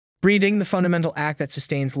Breathing, the fundamental act that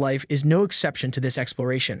sustains life, is no exception to this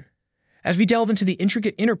exploration. As we delve into the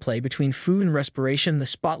intricate interplay between food and respiration, the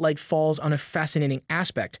spotlight falls on a fascinating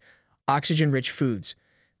aspect: oxygen-rich foods.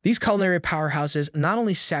 These culinary powerhouses not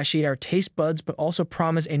only satiate our taste buds but also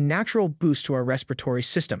promise a natural boost to our respiratory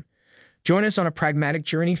system. Join us on a pragmatic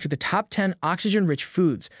journey through the top 10 oxygen-rich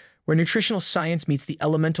foods, where nutritional science meets the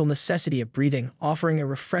elemental necessity of breathing, offering a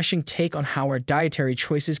refreshing take on how our dietary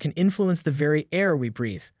choices can influence the very air we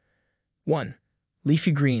breathe. 1.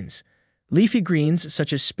 Leafy greens. Leafy greens,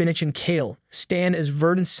 such as spinach and kale, stand as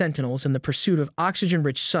verdant sentinels in the pursuit of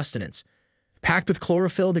oxygen-rich sustenance. Packed with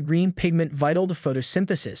chlorophyll, the green pigment vital to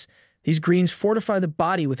photosynthesis, these greens fortify the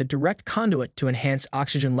body with a direct conduit to enhance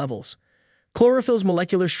oxygen levels. Chlorophyll's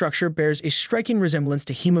molecular structure bears a striking resemblance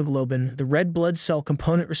to hemoglobin, the red blood cell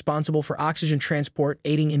component responsible for oxygen transport,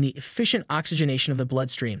 aiding in the efficient oxygenation of the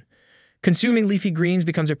bloodstream. Consuming leafy greens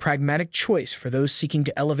becomes a pragmatic choice for those seeking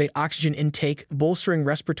to elevate oxygen intake, bolstering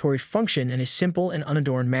respiratory function in a simple and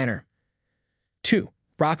unadorned manner. 2.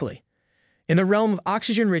 Broccoli. In the realm of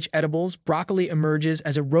oxygen-rich edibles, broccoli emerges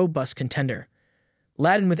as a robust contender.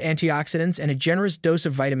 Laden with antioxidants and a generous dose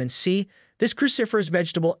of vitamin C, this cruciferous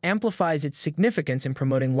vegetable amplifies its significance in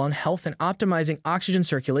promoting lung health and optimizing oxygen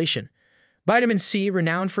circulation. Vitamin C,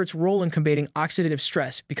 renowned for its role in combating oxidative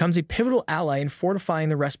stress, becomes a pivotal ally in fortifying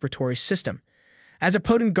the respiratory system. As a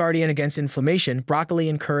potent guardian against inflammation, broccoli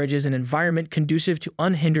encourages an environment conducive to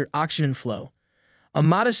unhindered oxygen flow. A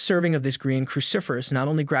modest serving of this green cruciferous not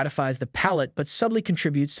only gratifies the palate but subtly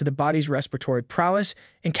contributes to the body's respiratory prowess,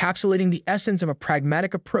 encapsulating the essence of a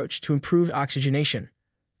pragmatic approach to improved oxygenation.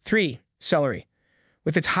 3. Celery.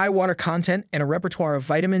 With its high water content and a repertoire of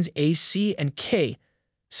vitamins A, C, and K,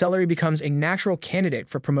 celery becomes a natural candidate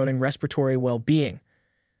for promoting respiratory well-being.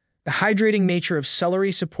 The hydrating nature of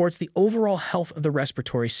celery supports the overall health of the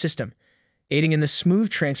respiratory system, aiding in the smooth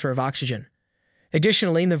transfer of oxygen.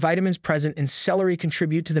 Additionally, the vitamins present in celery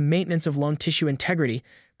contribute to the maintenance of lung tissue integrity,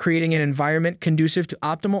 creating an environment conducive to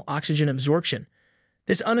optimal oxygen absorption.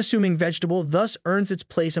 This unassuming vegetable thus earns its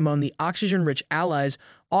place among the oxygen-rich allies,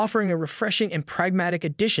 offering a refreshing and pragmatic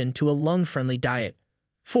addition to a lung-friendly diet.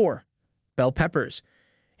 4. Bell peppers.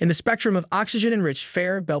 In the spectrum of oxygen-enriched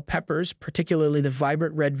fare, bell peppers, particularly the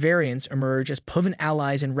vibrant red variants, emerge as potent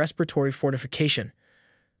allies in respiratory fortification.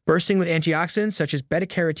 Bursting with antioxidants such as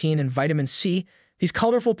beta-carotene and vitamin C, these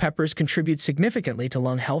colorful peppers contribute significantly to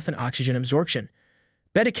lung health and oxygen absorption.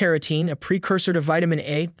 Beta-carotene, a precursor to vitamin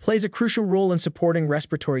A, plays a crucial role in supporting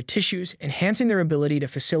respiratory tissues, enhancing their ability to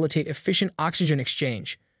facilitate efficient oxygen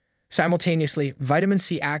exchange. Simultaneously, vitamin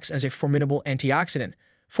C acts as a formidable antioxidant,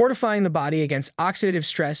 fortifying the body against oxidative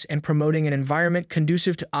stress and promoting an environment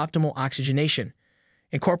conducive to optimal oxygenation.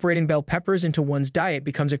 Incorporating bell peppers into one's diet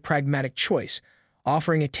becomes a pragmatic choice,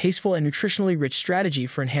 offering a tasteful and nutritionally rich strategy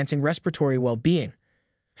for enhancing respiratory well-being.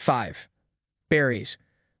 5. Berries.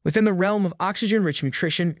 Within the realm of oxygen-rich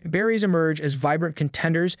nutrition, berries emerge as vibrant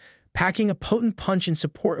contenders, packing a potent punch in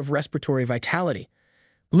support of respiratory vitality.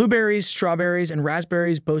 Blueberries, strawberries, and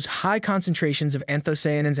raspberries boast high concentrations of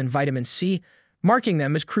anthocyanins and vitamin C, marking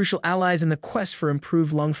them as crucial allies in the quest for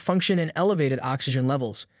improved lung function and elevated oxygen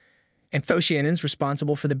levels. Anthocyanins,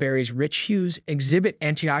 responsible for the berry's rich hues, exhibit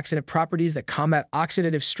antioxidant properties that combat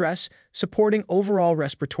oxidative stress, supporting overall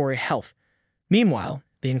respiratory health. Meanwhile,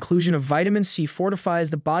 the inclusion of vitamin C fortifies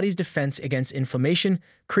the body's defense against inflammation,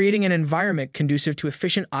 creating an environment conducive to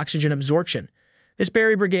efficient oxygen absorption. This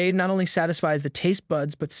berry brigade not only satisfies the taste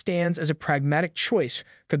buds but stands as a pragmatic choice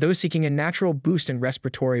for those seeking a natural boost in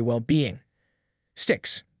respiratory well-being.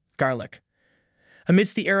 6. Garlic.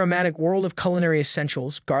 Amidst the aromatic world of culinary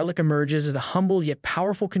essentials, garlic emerges as a humble yet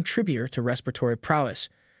powerful contributor to respiratory prowess.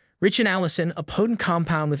 Rich in allicin, a potent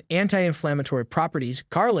compound with anti-inflammatory properties,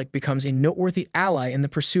 garlic becomes a noteworthy ally in the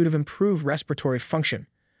pursuit of improved respiratory function.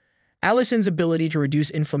 Allicin's ability to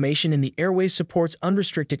reduce inflammation in the airways supports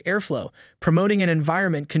unrestricted airflow, promoting an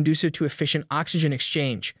environment conducive to efficient oxygen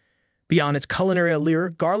exchange. Beyond its culinary allure,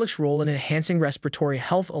 garlic's role in enhancing respiratory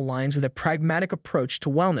health aligns with a pragmatic approach to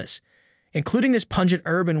wellness. Including this pungent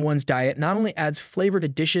herb in one's diet not only adds flavor to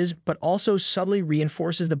dishes, but also subtly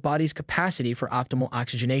reinforces the body's capacity for optimal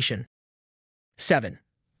oxygenation. 7.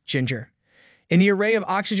 Ginger. In the array of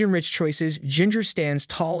oxygen-rich choices, ginger stands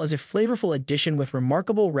tall as a flavorful addition with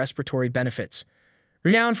remarkable respiratory benefits.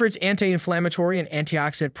 Renowned for its anti-inflammatory and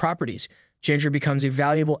antioxidant properties, ginger becomes a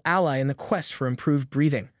valuable ally in the quest for improved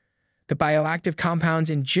breathing. The bioactive compounds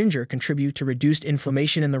in ginger contribute to reduced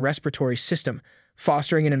inflammation in the respiratory system,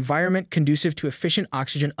 fostering an environment conducive to efficient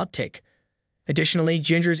oxygen uptake. Additionally,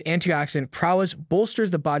 ginger's antioxidant prowess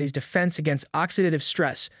bolsters the body's defense against oxidative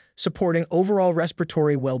stress, supporting overall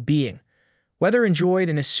respiratory well-being. Whether enjoyed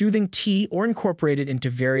in a soothing tea or incorporated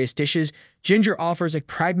into various dishes, ginger offers a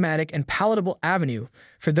pragmatic and palatable avenue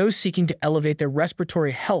for those seeking to elevate their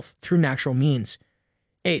respiratory health through natural means.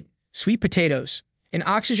 8. Sweet potatoes. In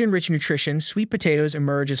oxygen-rich nutrition, sweet potatoes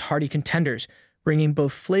emerge as hearty contenders, bringing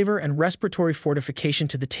both flavor and respiratory fortification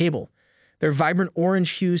to the table. Their vibrant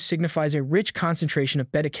orange hue signifies a rich concentration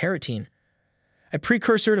of beta-carotene, a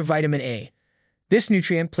precursor to vitamin A. This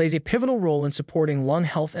nutrient plays a pivotal role in supporting lung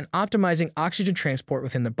health and optimizing oxygen transport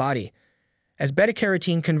within the body. As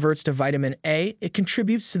beta-carotene converts to vitamin A, it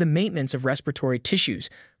contributes to the maintenance of respiratory tissues,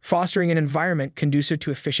 fostering an environment conducive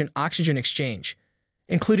to efficient oxygen exchange.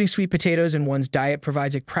 Including sweet potatoes in one's diet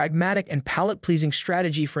provides a pragmatic and palate-pleasing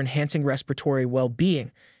strategy for enhancing respiratory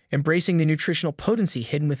well-being, embracing the nutritional potency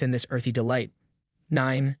hidden within this earthy delight.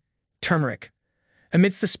 9. Turmeric.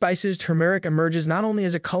 Amidst the spices, turmeric emerges not only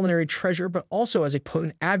as a culinary treasure but also as a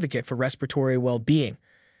potent advocate for respiratory well-being.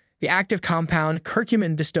 The active compound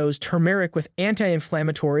curcumin bestows turmeric with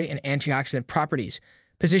anti-inflammatory and antioxidant properties,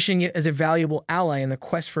 positioning it as a valuable ally in the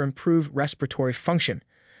quest for improved respiratory function.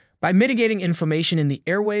 By mitigating inflammation in the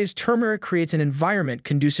airways, turmeric creates an environment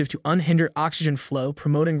conducive to unhindered oxygen flow,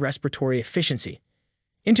 promoting respiratory efficiency.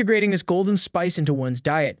 Integrating this golden spice into one's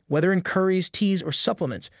diet, whether in curries, teas, or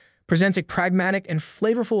supplements, presents a pragmatic and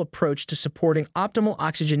flavorful approach to supporting optimal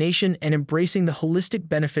oxygenation and embracing the holistic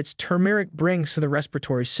benefits turmeric brings to the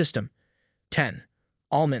respiratory system. 10.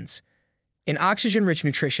 Almonds. In oxygen-rich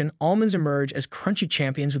nutrition, almonds emerge as crunchy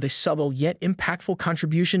champions with a subtle yet impactful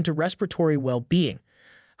contribution to respiratory well-being.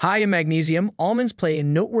 High in magnesium, almonds play a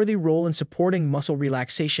noteworthy role in supporting muscle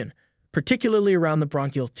relaxation, particularly around the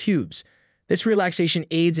bronchial tubes. This relaxation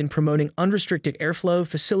aids in promoting unrestricted airflow,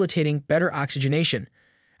 facilitating better oxygenation.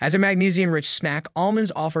 As a magnesium-rich snack,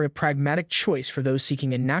 almonds offer a pragmatic choice for those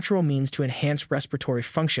seeking a natural means to enhance respiratory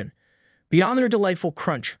function. Beyond their delightful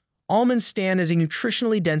crunch, almonds stand as a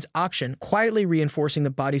nutritionally dense option, quietly reinforcing the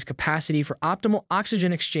body's capacity for optimal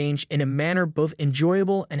oxygen exchange in a manner both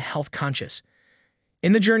enjoyable and health-conscious.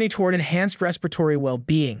 In the journey toward enhanced respiratory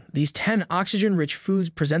well-being, these 10 oxygen-rich foods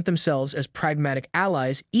present themselves as pragmatic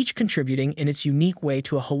allies, each contributing in its unique way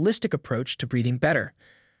to a holistic approach to breathing better.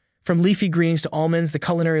 From leafy greens to almonds, the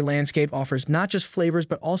culinary landscape offers not just flavors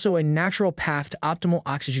but also a natural path to optimal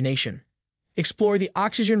oxygenation. Explore the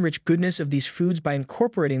oxygen-rich goodness of these foods by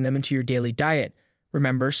incorporating them into your daily diet.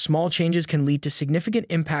 Remember, small changes can lead to significant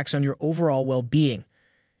impacts on your overall well-being.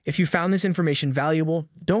 If you found this information valuable,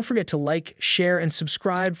 don't forget to like, share, and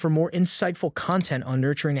subscribe for more insightful content on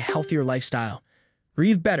nurturing a healthier lifestyle.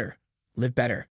 Breathe better, live better.